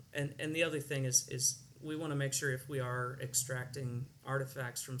 And the other thing is we want to make sure if we are extracting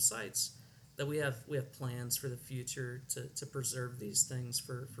artifacts from sites that we have plans for the future to preserve these things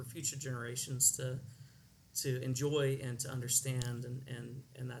for future generations to enjoy and to understand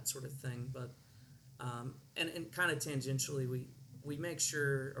and that sort of thing. But and kind of tangentially we make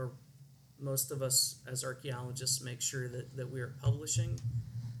sure, or most of us as archaeologists make sure that we are publishing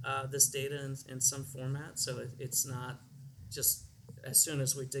this data in some format, so it's not just as soon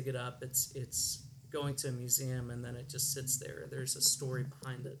as we dig it up, it's going to a museum and then it just sits there. There's a story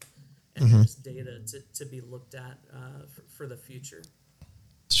behind it, and there's data to be looked at for the future.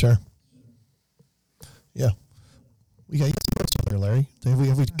 Sure. Yeah. We got you there, Larry. Have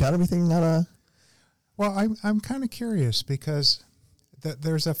we got everything that Well, I'm kind of curious because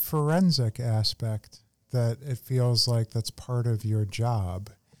there's a forensic aspect that it feels like that's part of your job,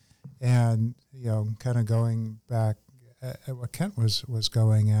 and kind of going back at what Kent was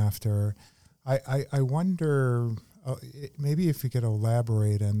going after. I wonder maybe if you could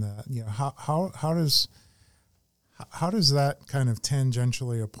elaborate on that. How does that kind of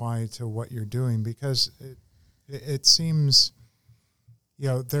tangentially apply to what you're doing? Because it seems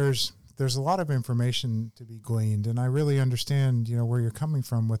there's a lot of information to be gleaned, and I really understand where you're coming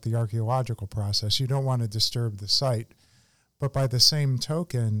from with the archaeological process. You don't want to disturb the site. But by the same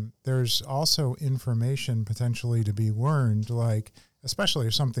token, there's also information potentially to be learned, like, especially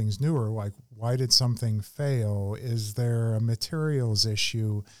if something's newer, like why did something fail? Is there a materials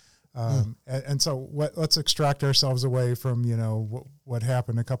issue? And so let's extract ourselves away from, what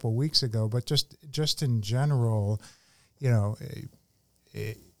happened a couple of weeks ago. But just in general,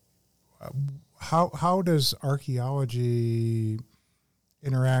 how does archaeology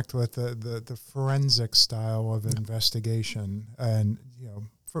interact with the forensic style of investigation, and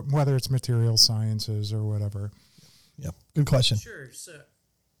whether it's material sciences or whatever? Yeah, good question. Sure. So,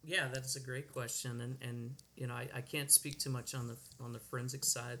 yeah, that's a great question, and I can't speak too much on the forensic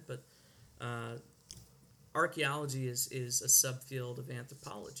side, but archaeology is a subfield of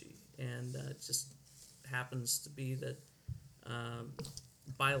anthropology, and it just happens to be that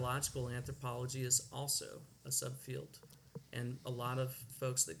biological anthropology is also a subfield. And a lot of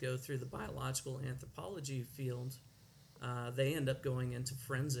folks that go through the biological anthropology field, they end up going into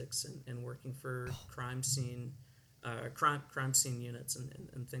forensics and working for crime scene units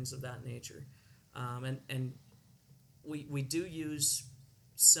and things of that nature. And we do use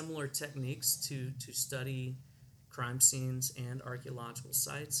similar techniques to study crime scenes and archaeological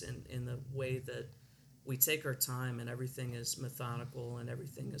sites in the way that we take our time and everything is methodical and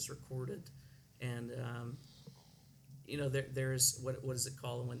everything is recorded. And there's what is it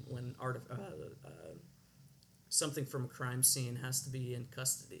called when something from a crime scene has to be in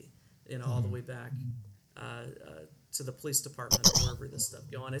custody, all the way back to the police department or wherever this stuff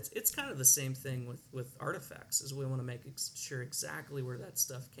going. It's kind of the same thing with artifacts, is we want to make sure exactly where that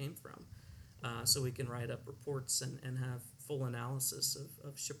stuff came from, so we can write up reports and have full analysis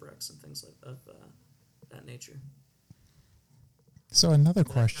of shipwrecks and things of that nature. So another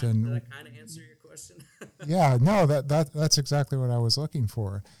question. Did I kind of answer your question? Yeah, no, that's exactly what I was looking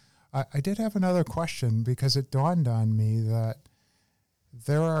for. I did have another question because it dawned on me that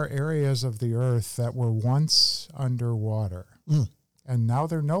there are areas of the earth that were once underwater, and now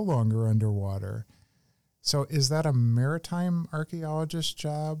they're no longer underwater. So is that a maritime archaeologist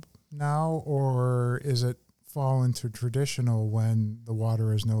job now, or is it fall into traditional when the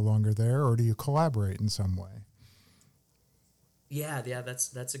water is no longer there, or do you collaborate in some way? Yeah,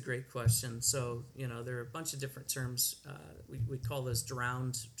 that's a great question. So, there are a bunch of different terms. We call those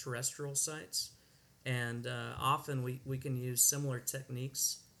drowned terrestrial sites, and often we can use similar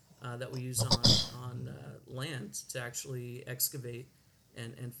techniques that we use on land to actually excavate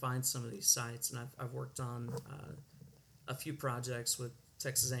and find some of these sites. And I've worked on a few projects with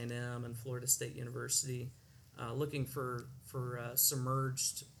Texas A&M and Florida State University, looking for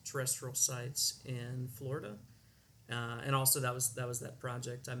submerged terrestrial sites in Florida. And also that was that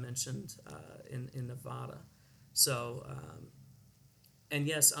project I mentioned in Nevada. So, and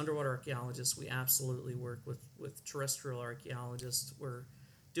yes, underwater archaeologists, we absolutely work with terrestrial archaeologists. We're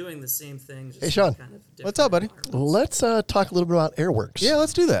doing the same thing. Just Hey, Sean. kind of What's up, buddy? Let's talk a little bit about Airworks. Yeah,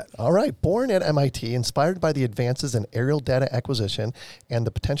 let's do that. All right. Born at MIT, inspired by the advances in aerial data acquisition and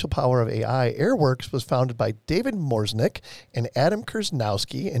the potential power of AI, Airworks was founded by David Morsnick and Adam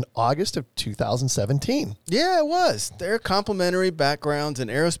Kursnowski in August of 2017. Yeah, it was. Their complementary backgrounds in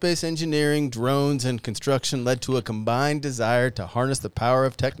aerospace engineering, drones, and construction led to a combined desire to harness the power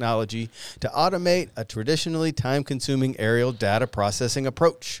of technology to automate a traditionally time-consuming aerial data processing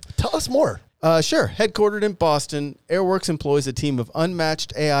approach. Tell us more. Sure. Headquartered in Boston, Airworks employs a team of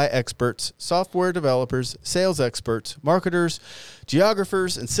unmatched AI experts, software developers, sales experts, marketers,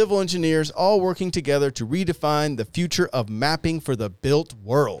 geographers, and civil engineers, all working together to redefine the future of mapping for the built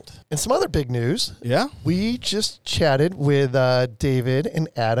world. And some other big news. Yeah? We just chatted with David and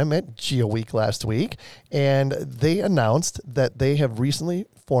Adam at GeoWeek last week, and they announced that they have recently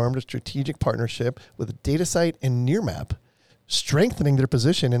formed a strategic partnership with DataSite and Nearmap, strengthening their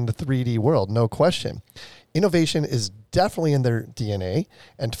position in the 3D world, no question. Innovation is definitely in their DNA,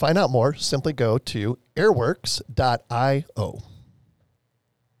 and to find out more, simply go to airworks.io.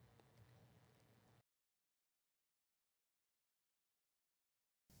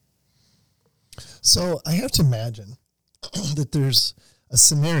 So I have to imagine that there's a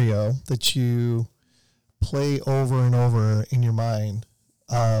scenario that you play over and over in your mind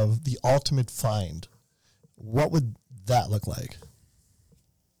of the ultimate find. What would that look like?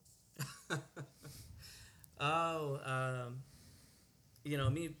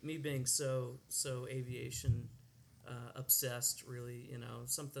 Me being so aviation obsessed, really,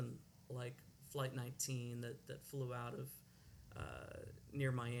 something like Flight 19 that flew out of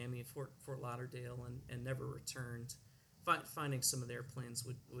near Miami, Fort Lauderdale, and never returned. Finding some of the airplanes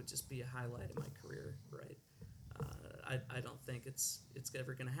would just be a highlight of my career, right? I don't think it's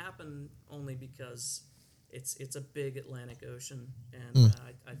ever going to happen, only because it's a big Atlantic Ocean, and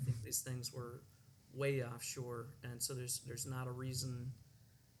I think these things were way offshore, and so there's not a reason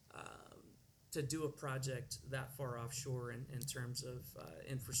to do a project that far offshore in terms of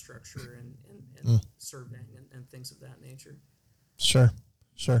infrastructure and surveying and things of that nature. Sure.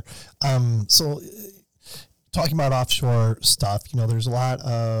 So talking about offshore stuff, there's a lot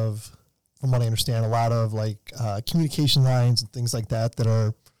of, from what I understand, a lot of communication lines and things like that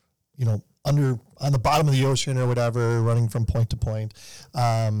are, on the bottom of the ocean or whatever, running from point to point.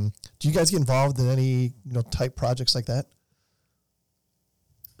 Do you guys get involved in any, type projects like that?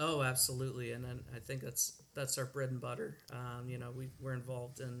 Oh, absolutely. And then I think that's our bread and butter. We're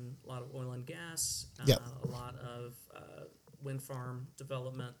involved in a lot of oil and gas, a lot of wind farm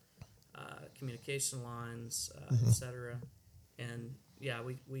development, communication lines, et cetera. And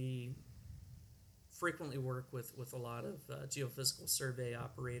we frequently work with a lot of geophysical survey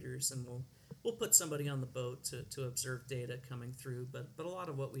operators, and we'll put somebody on the boat to observe data coming through. But a lot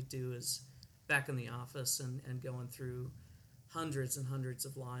of what we do is back in the office and going through hundreds and hundreds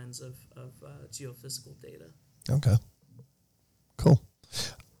of lines of geophysical data. Okay. Cool.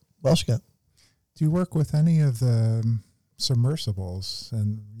 What else you got? Do you work with any of the submersibles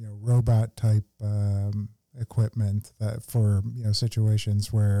and robot type equipment that for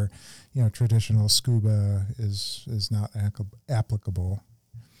situations where traditional scuba is not applicable?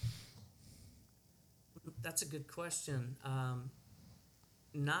 That's a good question.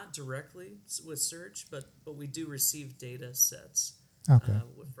 Not directly with search, but we do receive data sets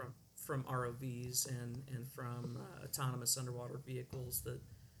from ROVs and from autonomous underwater vehicles that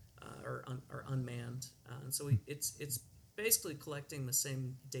are unmanned, and so it's basically collecting the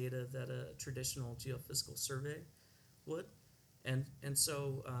same data that a traditional geophysical survey would, and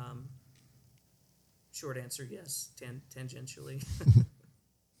so short answer, yes, tangentially.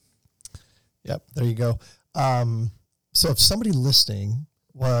 Yep, there you go. So if somebody listening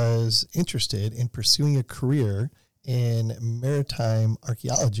was interested in pursuing a career in maritime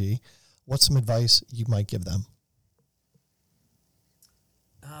archaeology, what's some advice you might give them?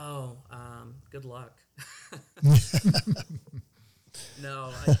 Good luck.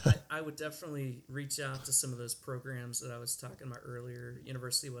 No, I would definitely reach out to some of those programs that I was talking about earlier: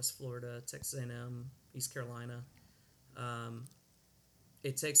 University of West Florida, Texas A&M, East Carolina. Um,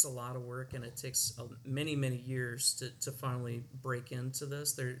 it takes a lot of work, and it takes many years to finally break into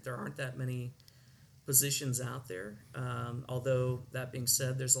this. There aren't that many positions out there. Although that being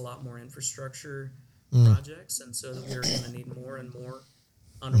said, there's a lot more infrastructure projects, and so that we're going to need more and more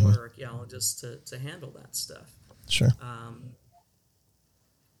underwater archaeologists to handle that stuff. Sure.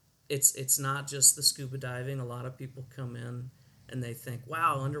 It's not just the scuba diving. A lot of people come in and they think,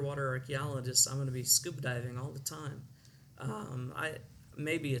 "Wow, underwater archaeologists! I'm going to be scuba diving all the time." I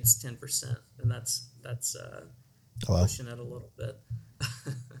maybe it's 10%, and that's Wow. pushing it a little bit.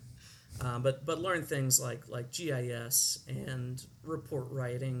 But learn things like GIS and report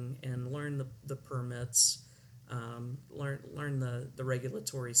writing, and learn the permits, learn the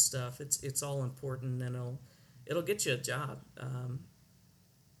regulatory stuff. It's all important, and it'll get you a job.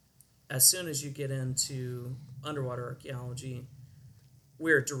 As soon as you get into underwater archaeology,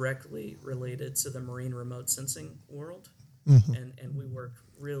 we're directly related to the marine remote sensing world, and we work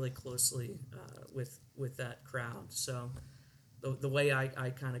really closely with that crowd. So the way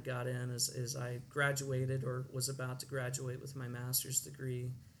I kind of got in is I graduated, or was about to graduate, with my master's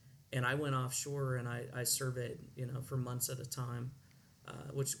degree, and I went offshore and I surveyed, for months at a time,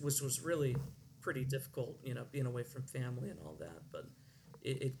 which was really pretty difficult, being away from family and all that. But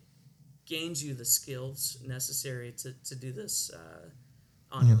it gains you the skills necessary to do this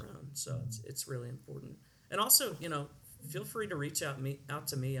on your own. So it's really important. And also, feel free to reach out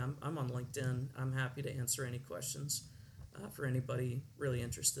to me. I'm on LinkedIn. I'm happy to answer any questions for anybody really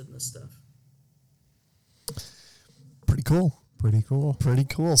interested in this stuff. Pretty cool. Pretty cool. Pretty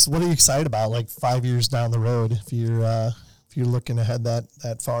cool. So what are you excited about, like 5 years down the road, if you're looking ahead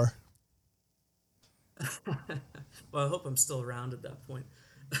that far? Well, I hope I'm still around at that point.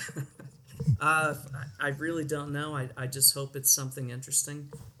 I really don't know. I just hope it's something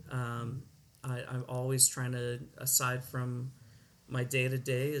interesting. I'm always trying to, aside from my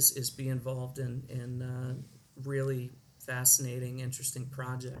day-to-day, is be involved in really fascinating, interesting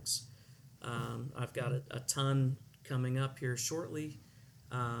projects. I've got a ton coming up here shortly.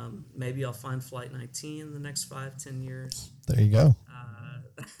 Maybe I'll find Flight 19 in the next 5-10 years. There you go.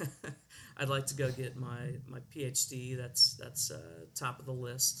 I'd like to go get my PhD. That's top of the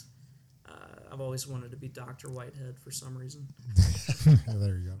list. I've always wanted to be Dr. Whitehead for some reason.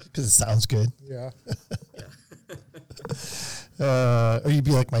 There you go. Because it sounds good. Yeah. Or you'd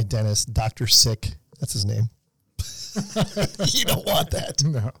be like my dentist, Dr. Sick. That's his name. You don't want that.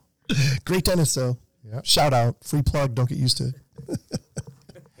 No. Great dentist, though. Yep. Shout out. Free plug. Don't get used to it.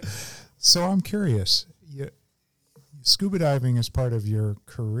 So I'm curious. Scuba diving is part of your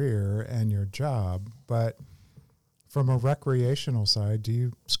career and your job, but from a recreational side, do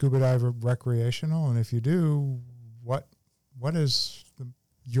you scuba dive recreational? And if you do, what is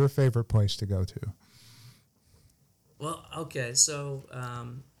your favorite place to go to? Well, okay, so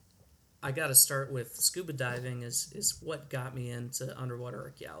I got to start with scuba diving is what got me into underwater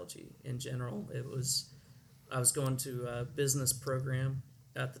archaeology in general. I was going to a business program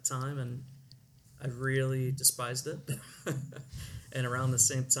at the time, and I really despised it. And around the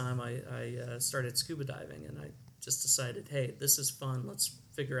same time, I started scuba diving, and I just decided, hey, this is fun. Let's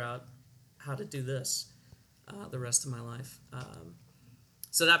figure out how to do this the rest of my life.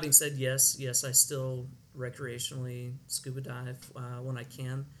 So that being said, yes, I still recreationally scuba dive when I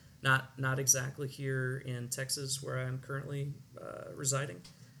can. Not exactly here in Texas where I'm currently residing.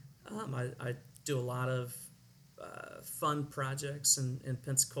 I do a lot of fun projects in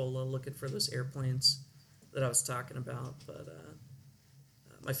Pensacola, looking for those airplanes that I was talking about. But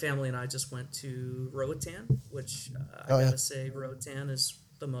my family and I just went to Roatan, which I gotta say, Roatan is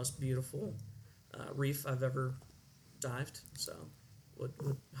the most beautiful reef I've ever dived. So would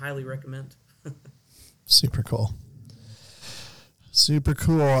highly recommend. Super cool. Super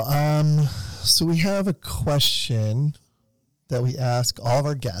cool. So we have a question that we ask all of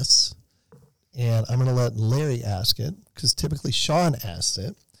our guests, and I'm going to let Larry ask it because typically Sean asks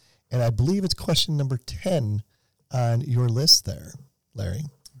it, and I believe it's question number 10 on your list there, Larry.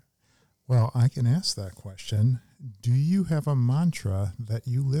 Well, I can ask that question. Do you have a mantra that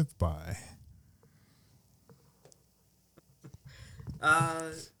you live by?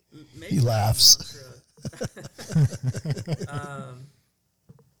 Maybe He laughs.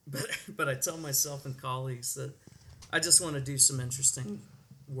 But I tell myself and colleagues that I just want to do some interesting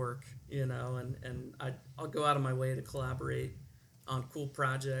work, and I'll go out of my way to collaborate on cool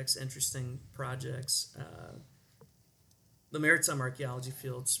projects, interesting projects. The maritime archaeology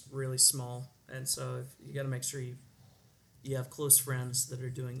field's really small, and so you got to make sure you you have close friends that are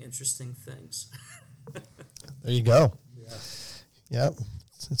doing interesting things. There you go. Yep.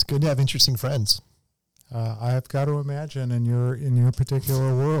 It's good to have interesting friends. I've got to imagine in your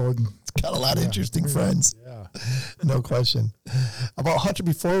particular world, Got a lot of interesting friends. yeah. No question. About Hunter,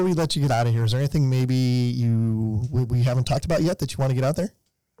 before we let you get out of here, is there anything maybe we haven't talked about yet that you want to get out there?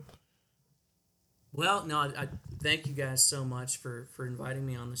 Well, no, I thank you guys so much for inviting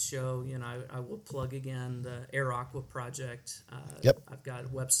me on the show. You know, I will plug again the Air Aqua project. Yep. I've got a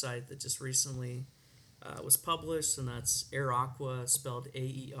website that just recently was published, and that's Air Aqua, spelled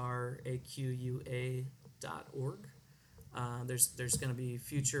AERAQUA.org. There's going to be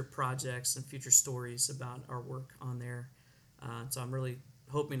future projects and future stories about our work on there. So I'm really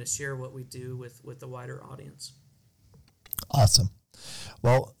hoping to share what we do with the wider audience. Awesome.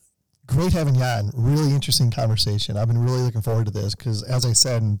 Well, great having you on. Really interesting conversation. I've been really looking forward to this because, as I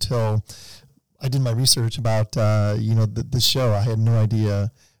said, until I did my research about the show, I had no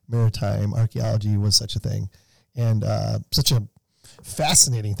idea maritime archaeology was such a thing, and such a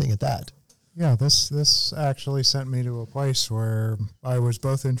fascinating thing at that. Yeah, this actually sent me to a place where I was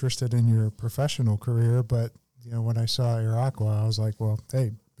both interested in your professional career, but when I saw Air Aqua, I was like, well,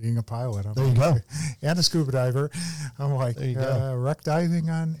 hey, being a pilot, There you go. and a scuba diver, I'm like, There you go. wreck diving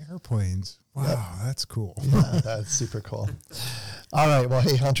on airplanes. Wow, Yep. that's cool. Yeah, that's super cool. All right. Well,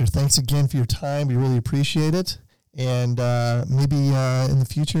 hey, Hunter, thanks again for your time. We really appreciate it. And maybe in the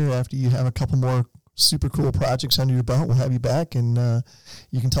future, after you have a couple more super cool projects under your belt, we'll have you back and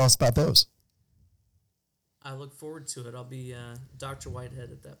you can tell us about those. I look forward to it. I'll be Dr. Whitehead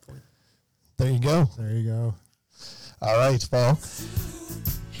at that point. There you go. There you go. All right. Well,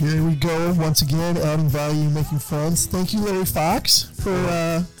 here we go. Once again, adding value, making friends. Thank you, Larry Fox, for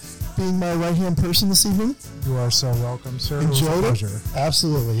being my right-hand person this evening. You are so welcome, sir. It was a Enjoyed pleasure. it?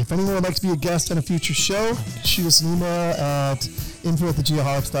 Absolutely. If anyone would like to be a guest on a future show, shoot us an email at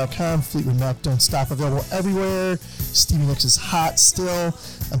info@thegeoholics.com. Fleetwood Mac Don't Stop, available everywhere. Stevie Nicks is hot still.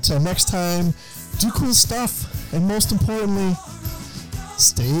 Until next time, do cool stuff. And most importantly,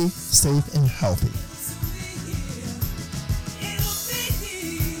 stay safe and healthy.